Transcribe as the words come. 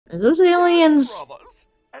Are those aliens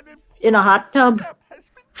in a hot tub?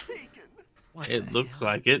 It looks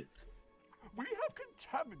like it. We have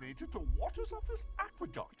contaminated the waters of this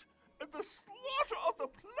aqueduct, and the slaughter of the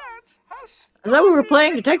plants has started. I thought we were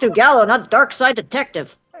playing Detective Gallo, not Dark Side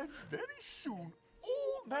Detective. And very soon,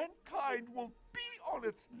 all mankind will be on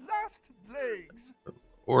its last legs.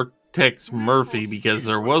 Or Tex Murphy, because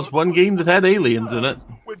there was one game that had aliens in it.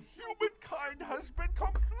 When humankind has been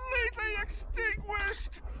completely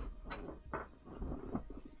extinguished.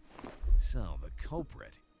 So, the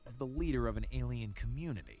culprit is the leader of an alien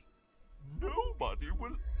community. Nobody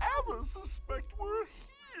will ever suspect we're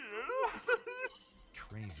here.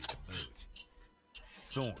 Crazy to boot.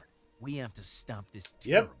 Thorn, we have to stop this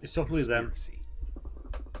Yep, terrible it's totally them. conspiracy.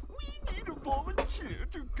 We need a volunteer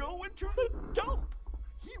to go into the dump.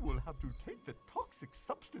 He will have to take the toxic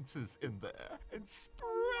substances in there and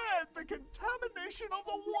spread the contamination of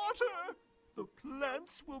the water. The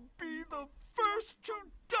plants will be the first to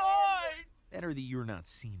die. Better that you're not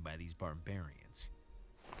seen by these barbarians.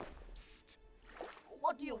 Psst.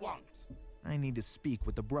 What do you want? I need to speak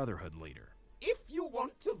with the Brotherhood leader. If you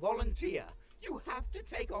want to volunteer, you have to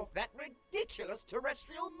take off that ridiculous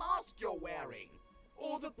terrestrial mask you're wearing,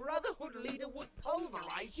 or the Brotherhood leader would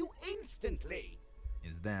pulverize you instantly.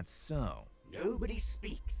 Is that so? Nobody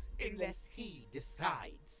speaks unless he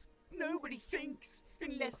decides. Nobody thinks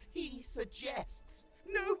unless he suggests.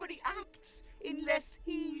 Nobody acts unless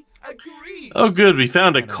he agrees. Oh good, we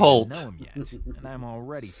found a I don't cult. even know him yet, and I'm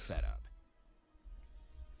already fed up.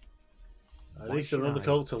 At least another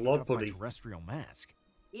cult to Lord my Putty. terrestrial mask.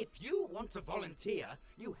 If you want to volunteer,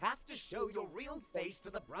 you have to show your real face to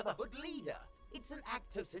the Brotherhood leader. It's an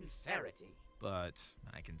act of sincerity. But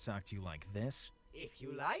I can talk to you like this? If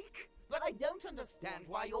you like. But I don't understand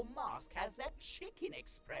why your mask has that chicken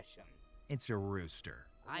expression. It's a rooster.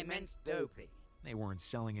 I meant dopey. They weren't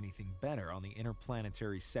selling anything better on the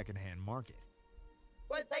interplanetary secondhand market.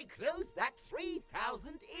 But they closed that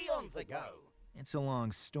 3,000 eons ago. It's a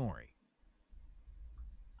long story.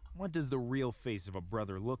 What does the real face of a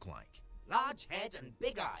brother look like? Large head and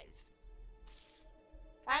big eyes.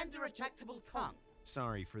 And a retractable tongue.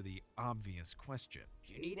 Sorry for the obvious question.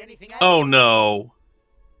 Do you need anything else? Oh no.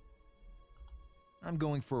 I'm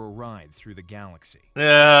going for a ride through the galaxy.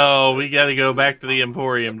 No, we gotta go back to the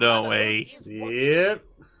Emporium, don't we? Yep.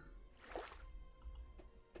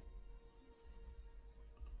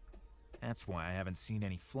 That's why I haven't seen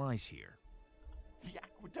any flies here. The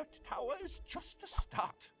aqueduct tower is just a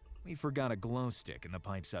start. We forgot a glow stick in the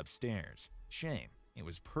pipes upstairs. Shame. It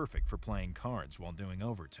was perfect for playing cards while doing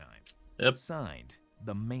overtime. Yep. Signed,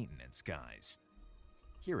 the maintenance guys.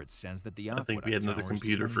 Here it says that the I think we had aqueduct another tower is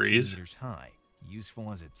computer 22 freeze. meters high,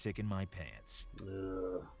 useful as a tick in my pants.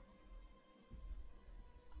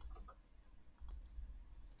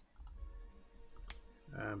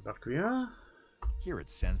 Back we are. Here it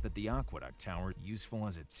says that the aqueduct tower is useful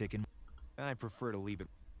as a tick in. I prefer to leave it.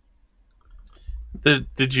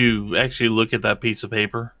 Did you actually look at that piece of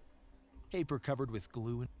paper Paper covered with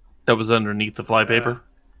glue. that was underneath the flypaper?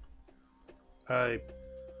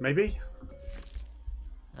 Maybe?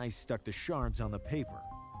 I stuck the shards on the paper.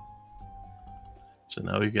 So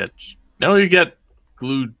now you got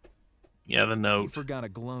glued. Yeah, the We note. forgot a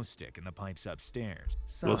glow stick in the pipes upstairs.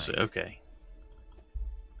 We'll see. Signed, Okay.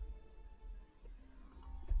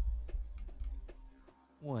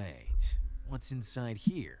 Wait, what's inside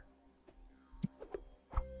here?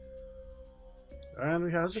 And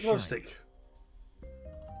we have the glow stick.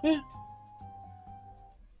 Yeah.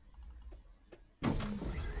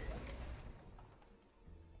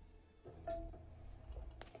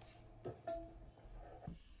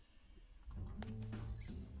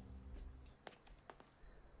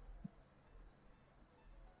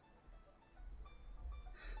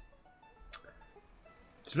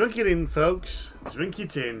 Drink it in, folks. Drink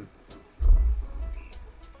it in.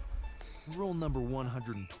 Rule number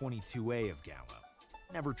 122A of Gallo.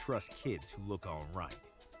 Never trust kids who look all right,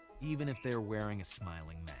 even if they're wearing a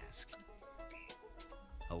smiling mask.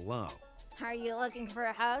 Hello? Are you looking for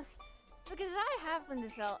a house? Because I happen to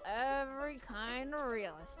sell every kind of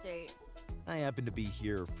real estate. I happen to be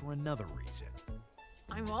here for another reason.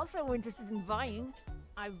 I'm also interested in buying.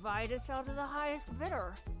 I buy to sell to the highest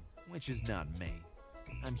bidder. Which is not me.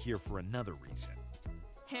 I'm here for another reason.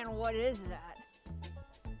 And what is that?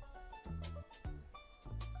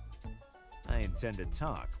 I intend to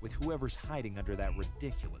talk with whoever's hiding under that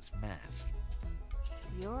ridiculous mask.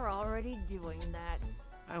 You're already doing that.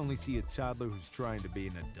 I only see a toddler who's trying to be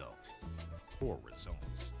an adult, with poor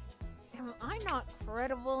results. Am I not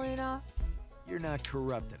credible enough? You're not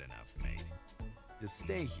corrupted enough, mate. To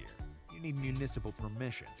stay here, you you need municipal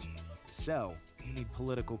permissions. To sell, you need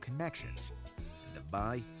political connections. And to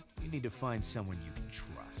buy, you need to find someone you can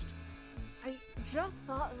trust. I just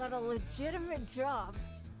thought that a legitimate job.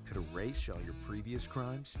 Could erase all your previous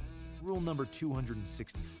crimes? Rule number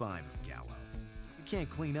 265 of Gallo. You can't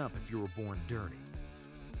clean up if you were born dirty.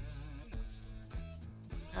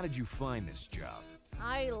 How did you find this job?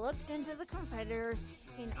 I looked into the competitors,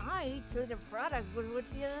 and I chose a product with which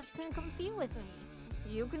the others can compete with me.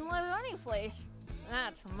 You can live any place.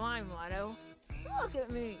 That's my motto. Look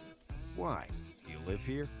at me. Why? Do you live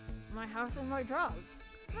here? My house is my job.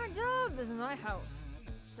 My job is my house.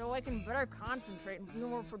 So I can better concentrate and be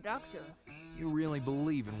more productive. You really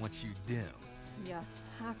believe in what you do? Yes,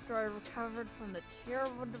 after I recovered from the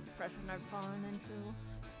terrible depression I've fallen into.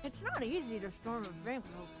 It's not easy to storm a bank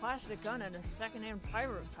with a plastic gun and a second-hand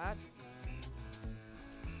pirate patch.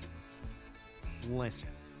 Listen,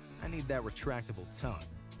 I need that retractable tongue.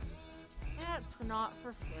 That's not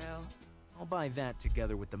for sale. I'll buy that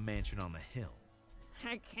together with the mansion on the hill.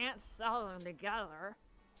 I can't sell them together.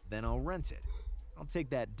 Then I'll rent it. I'll take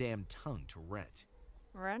that damn tongue to rent.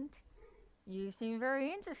 Rent? You seem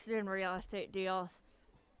very interested in real estate deals.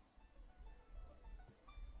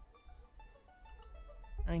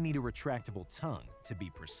 I need a retractable tongue, to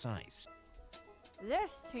be precise.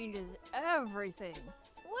 This changes everything.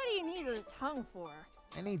 What do you need a tongue for?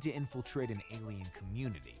 I need to infiltrate an alien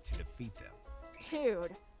community to defeat them.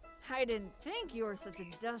 Dude, I didn't think you were such a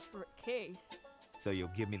desperate case. So you'll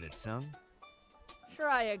give me the tongue?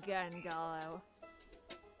 Try again, Gallo.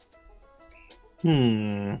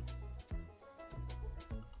 I'm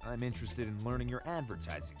interested in learning your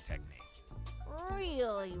advertising technique.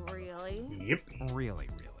 Really, really? Yep. Really.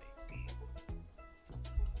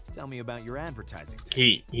 Tell me about your advertising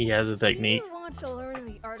technique. He has a technique. You want to learn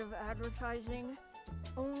the art of advertising?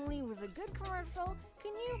 Only with a good commercial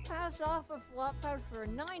can you pass off a flophouse for a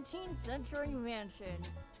 19th century mansion.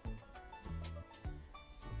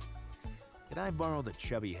 Could I borrow the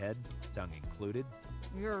chubby head, tongue included?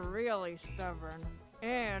 You're really stubborn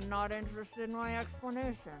and not interested in my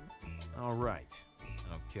explanation. All right.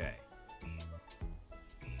 Okay.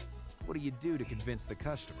 What do you do to convince the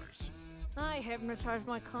customers? I hypnotize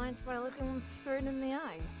my clients by looking them straight in the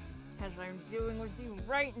eye, as I'm doing with you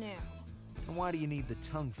right now. And why do you need the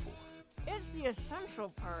tongue for? It's the essential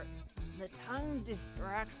part. The tongue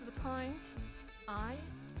distracts the client. I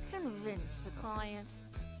convince the client.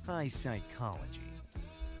 High psychology.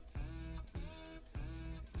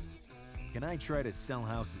 Can I try to sell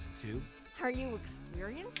houses too? Are you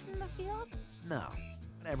experienced in the field? No,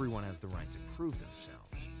 but everyone has the right to prove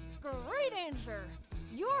themselves. Great answer!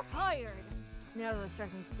 You're hired! Now the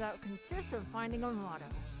second step consists of finding a motto.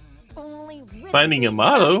 Only with Finding a the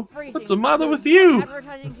motto? phrasing What's a motto will with you? the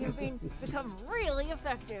advertising campaign become really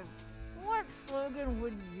effective. What slogan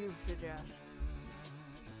would you suggest?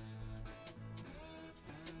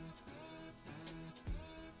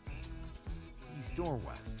 East or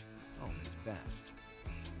west, home is best.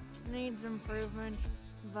 Needs improvement,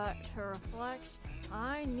 but to reflect,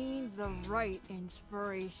 I need the right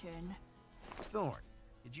inspiration. Thorn,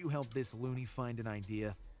 did you help this loony find an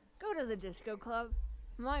idea? Go to the disco club.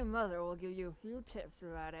 My mother will give you a few tips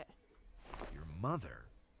about it. Your mother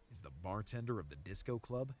is the bartender of the disco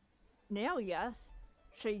club? Now, yes.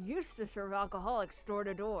 She used to serve alcoholics door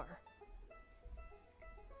to door.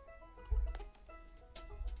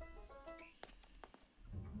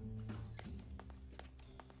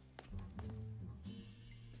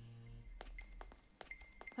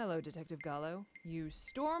 Hello, Detective Gallo. You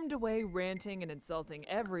stormed away ranting and insulting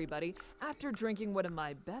everybody after drinking one of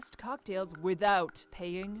my best cocktails without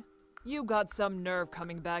paying. You got some nerve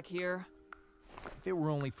coming back here. If it were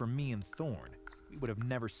only for me and Thorn, we would have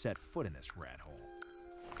never set foot in this rat hole.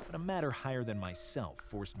 But a matter higher than myself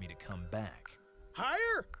forced me to come back.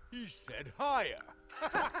 Higher? He said higher.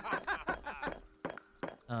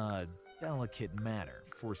 A delicate matter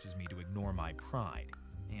forces me to ignore my pride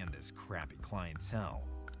and this crappy clientele.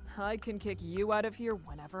 I can kick you out of here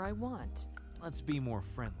whenever I want. Let's be more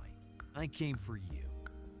friendly. I came for you.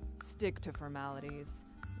 Stick to formalities.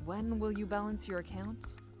 When will you balance your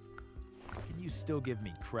account? Can you still give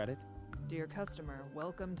me credit? Dear customer,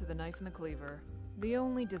 welcome to the Knife and the Cleaver. The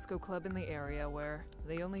only disco club in the area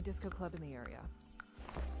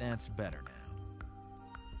That's better now.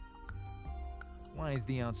 Why is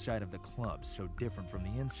the outside of the club so different from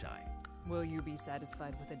the inside? Will you be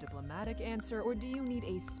satisfied with a diplomatic answer, or do you need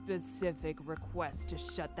a specific request to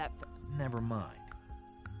shut that Never mind.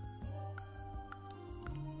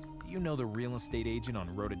 Do you know the real estate agent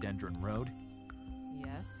on Rhododendron Road?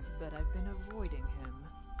 Yes, but I've been avoiding him.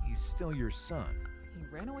 He's still your son. He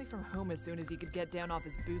ran away from home as soon as he could get down off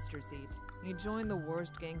his booster seat. He joined the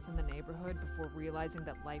worst gangs in the neighborhood before realizing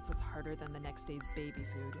that life was harder than the next day's baby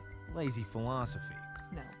food. Lazy philosophy.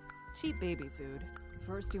 No, cheap baby food.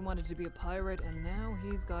 First he wanted to be a pirate, and now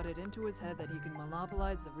he's got it into his head that he can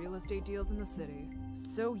monopolize the real estate deals in the city.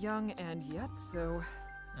 So young and yet so...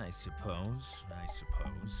 I suppose.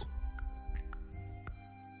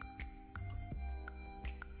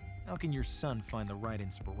 How can your son find the right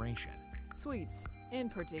inspiration? Sweets. In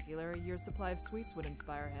particular, your supply of sweets would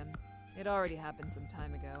inspire him. It already happened some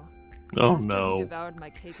time ago. Oh After no. he devoured my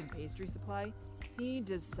cake and pastry supply, he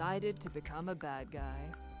decided to become a bad guy.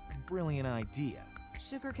 Brilliant idea.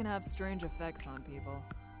 Sugar can have strange effects on people.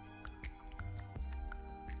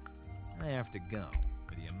 I have to go.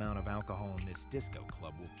 The amount of alcohol in this disco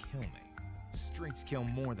club will kill me. Streets kill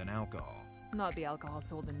more than alcohol. Not the alcohol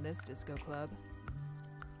sold in this disco club.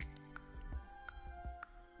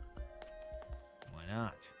 Why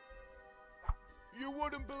not? You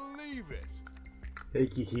wouldn't believe it.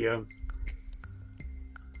 Thank you, here.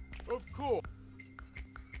 Of course.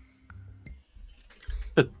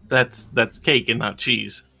 But that's cake and not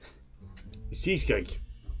cheese. It's cheesecake.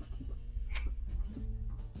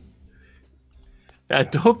 I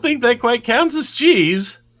don't think that quite counts as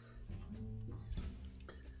cheese.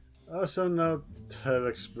 Also note her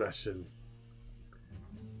expression.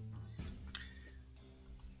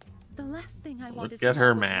 The last thing I want Look is to at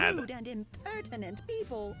her deal with mad. rude and impertinent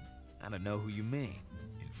people. I don't know who you mean.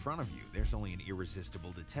 In front of you, there's only an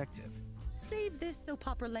irresistible detective. Save this soap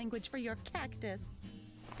opera language for your cactus.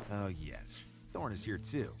 Oh, yes. Thorn is here,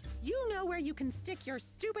 too. You know where you can stick your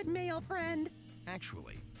stupid male friend?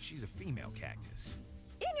 Actually, she's a female cactus.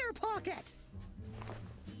 In your pocket!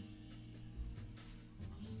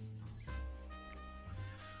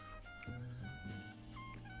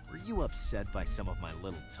 Were you upset by some of my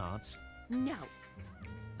little taunts? No.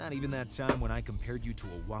 Not even that time when I compared you to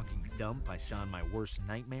a walking dump I saw in my worst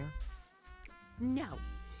nightmare? No.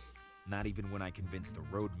 Not even when I convinced the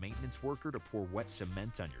road maintenance worker to pour wet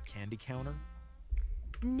cement on your candy counter?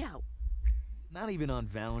 No. Not even on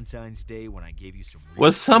Valentine's Day when I gave you some...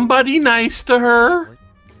 Was somebody nice to her?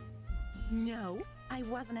 No, I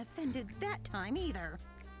wasn't offended that time either.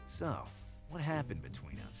 So, what happened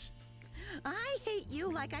between us? I hate you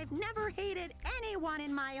like I've never hated anyone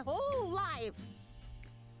in my whole life.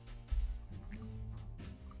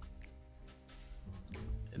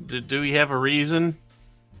 Do we have a reason?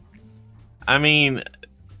 I mean,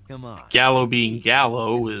 Come on. Gallo being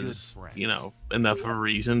Gallo It's is, good friends. you know, enough of a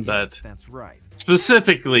reason, but That's right.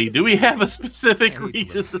 specifically, do we have a specific I hate to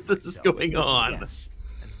reason look that at this is myself. going on? Yes,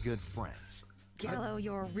 as good friends. Gallo,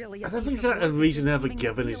 you're really I a don't piece think of that a work reason for ever deceiving the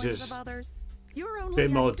given is feelings just of others. You're only bit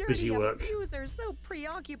a more dirty busy work. abuser so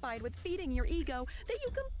preoccupied with feeding your ego that you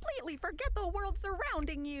completely forget the world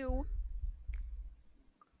surrounding you.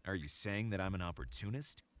 Are you saying that I'm an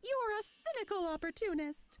opportunist? You're a cynical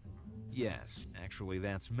opportunist. Yes, actually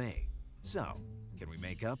that's me. So, can we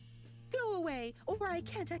make up? Go away, or I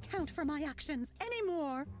can't account for my actions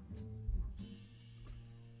anymore.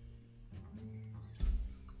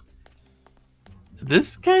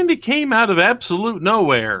 This kind of came out of absolute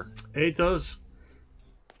nowhere. It does.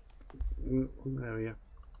 There we go.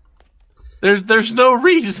 There's no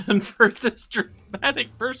reason for this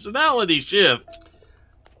dramatic personality shift.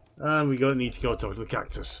 And we don't need to go talk to the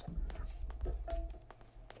cactus.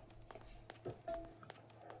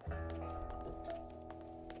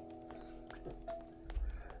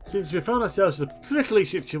 Since we found ourselves in a prickly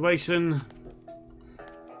situation...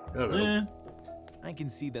 Hello. I can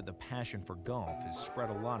see that the passion for golf has spread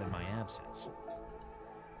a lot in my absence.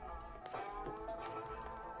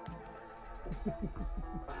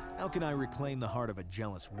 How can I reclaim the heart of a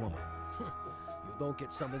jealous woman? You don't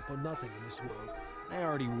get something for nothing in this world. I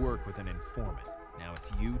already work with an informant. Now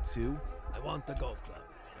it's you too? I want the golf club.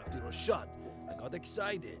 After your shot, I got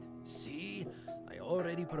excited. See? I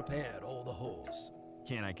already prepared all the holes.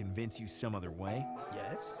 Can't I convince you some other way?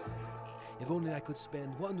 Yes? If only I could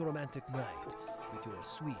spend one romantic night with your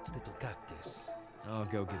sweet little cactus. I'll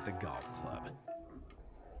go get the golf club.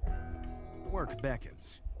 Work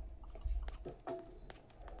beckons.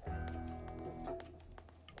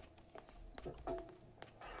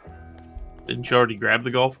 Didn't you already grab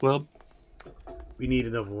the golf club? We need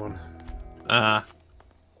another one.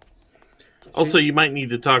 Also, you might need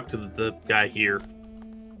to talk to the guy here.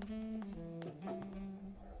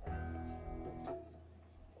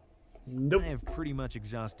 Nope. I have pretty much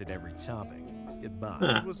exhausted every topic. Goodbye.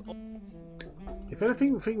 Huh. If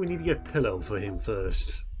anything, I think we need to get a pillow for him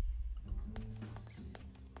first.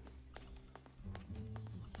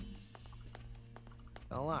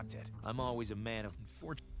 I locked it. I'm always a man of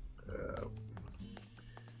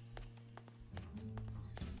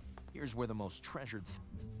Here's where the most treasured.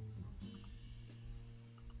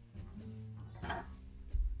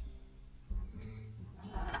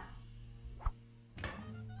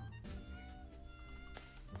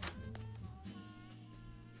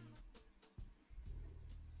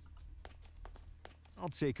 I'll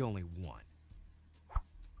take only one.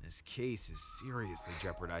 This case is seriously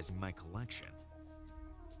jeopardizing my collection.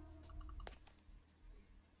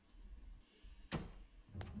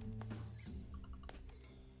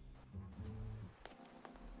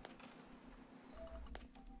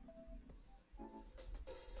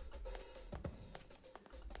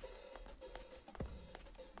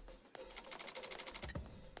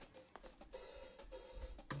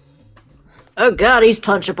 Oh god, he's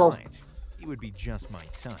punchable. He would be just my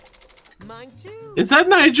type. Mine too. Is that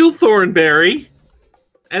Nigel Thornberry?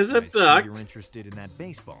 As a duck? You're interested in that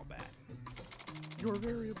baseball bat. You're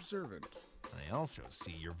very observant. I also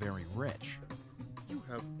see you're very rich. You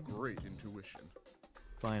have great intuition.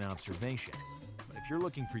 Fine observation. But if you're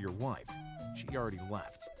looking for your wife, she already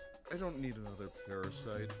left. I don't need another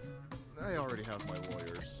parasite. I already have my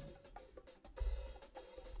lawyers.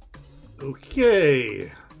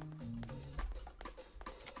 Okay.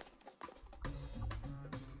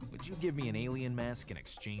 Would you give me an alien mask in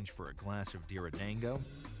exchange for a glass of Diridango?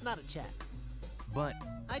 Not a chance. But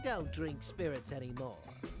I don't drink spirits anymore.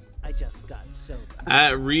 I just got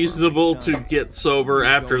sober. Reasonable to get sober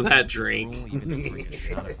after that drink. Even to drink a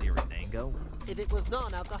shot of Diridango? If it was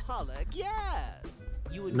non-alcoholic, yes.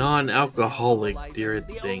 You would Non-alcoholic The only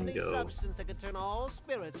Diridango. substance that could turn all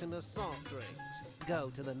spirits into soft drinks.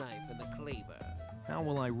 Go to the knife and the cleaver. How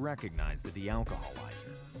will I recognize the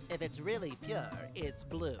dealcoholizer? If it's really pure, it's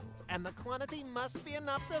blue. And the quantity must be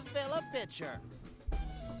enough to fill a pitcher.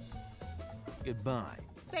 Goodbye.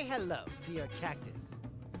 Say hello to your cactus.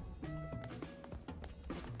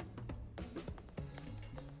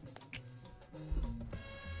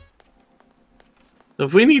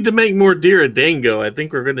 If we need to make more Diridango, I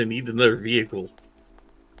think we're going to need another vehicle.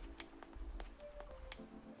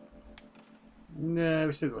 No,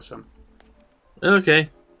 we still got some. Okay.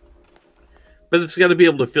 But it's got to be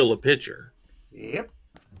able to fill a pitcher. Yep.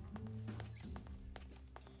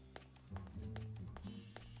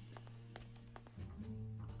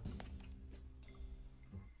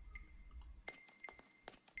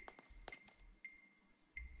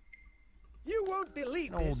 You won't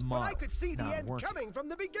believe Old this, but I model, could see the not end working. coming from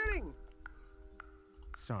the beginning.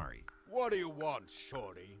 Sorry. What do you want,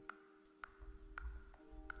 shorty?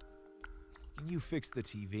 Can you fix the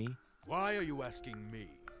TV? Why are you asking me?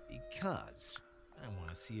 Because I want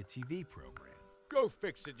to see a TV program. Go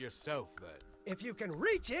fix it yourself, then. If you can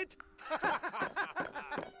reach it.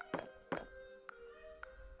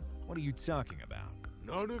 What are you talking about?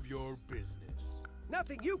 None of your business.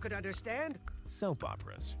 Nothing you could understand. Soap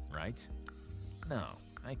operas, right? No,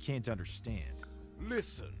 I can't understand.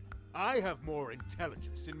 Listen, I have more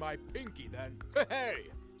intelligence in my pinky than... Hey,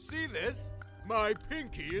 see this? My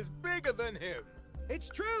pinky is bigger than him. It's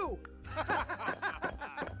true.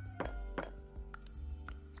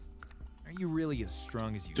 Are you really as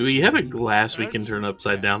strong as you Do we have a glass we can turn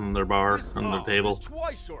upside down on their bar, on their table?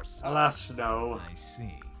 Twice your size. Alas, no. I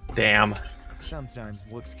see. Damn. Sometimes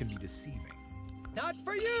looks can be deceiving. Not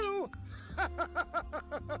for you.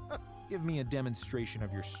 Give me a demonstration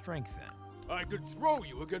of your strength, then. I could throw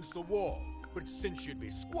you against the wall, but since you'd be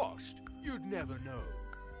squashed, you'd never know.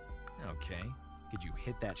 Okay. Could you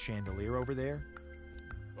hit that chandelier over there?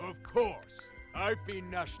 Of course. I've been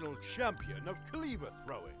national champion of cleaver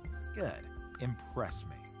throwing. Good. Impress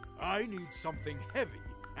me. I need something heavy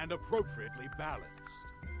and appropriately balanced.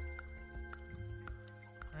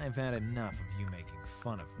 I've had enough of you making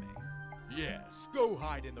fun of me. Yes, go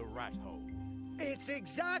hide in the rat hole. It's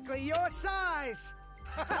exactly your size.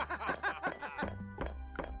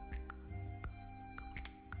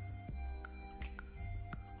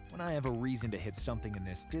 When I have a reason to hit something in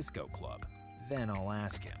this disco club, then I'll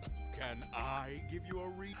ask him. Can I give you a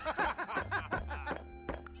reason?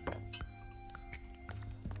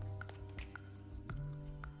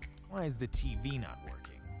 Why is the TV not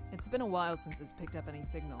working? It's been a while since it's picked up any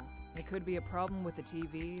signal. It could be a problem with the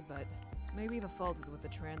TV, but maybe the fault is with the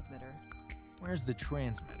transmitter. Where's the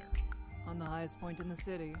transmitter? On the highest point in the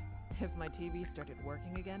city. If my TV started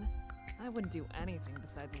working again, I wouldn't do anything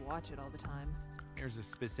besides watch it all the time. There's a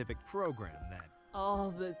specific program that...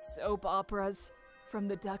 All the soap operas. From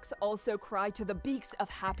the ducks also cry to the beaks of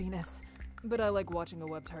happiness. But I like watching a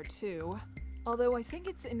webtart too. Although I think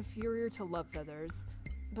it's inferior to Love Feathers.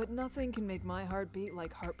 But nothing can make my heart beat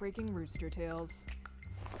like heartbreaking rooster tails.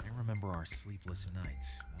 I remember our sleepless nights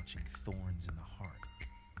launching thorns in the heart.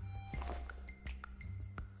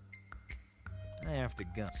 I have to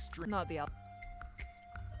go. Not the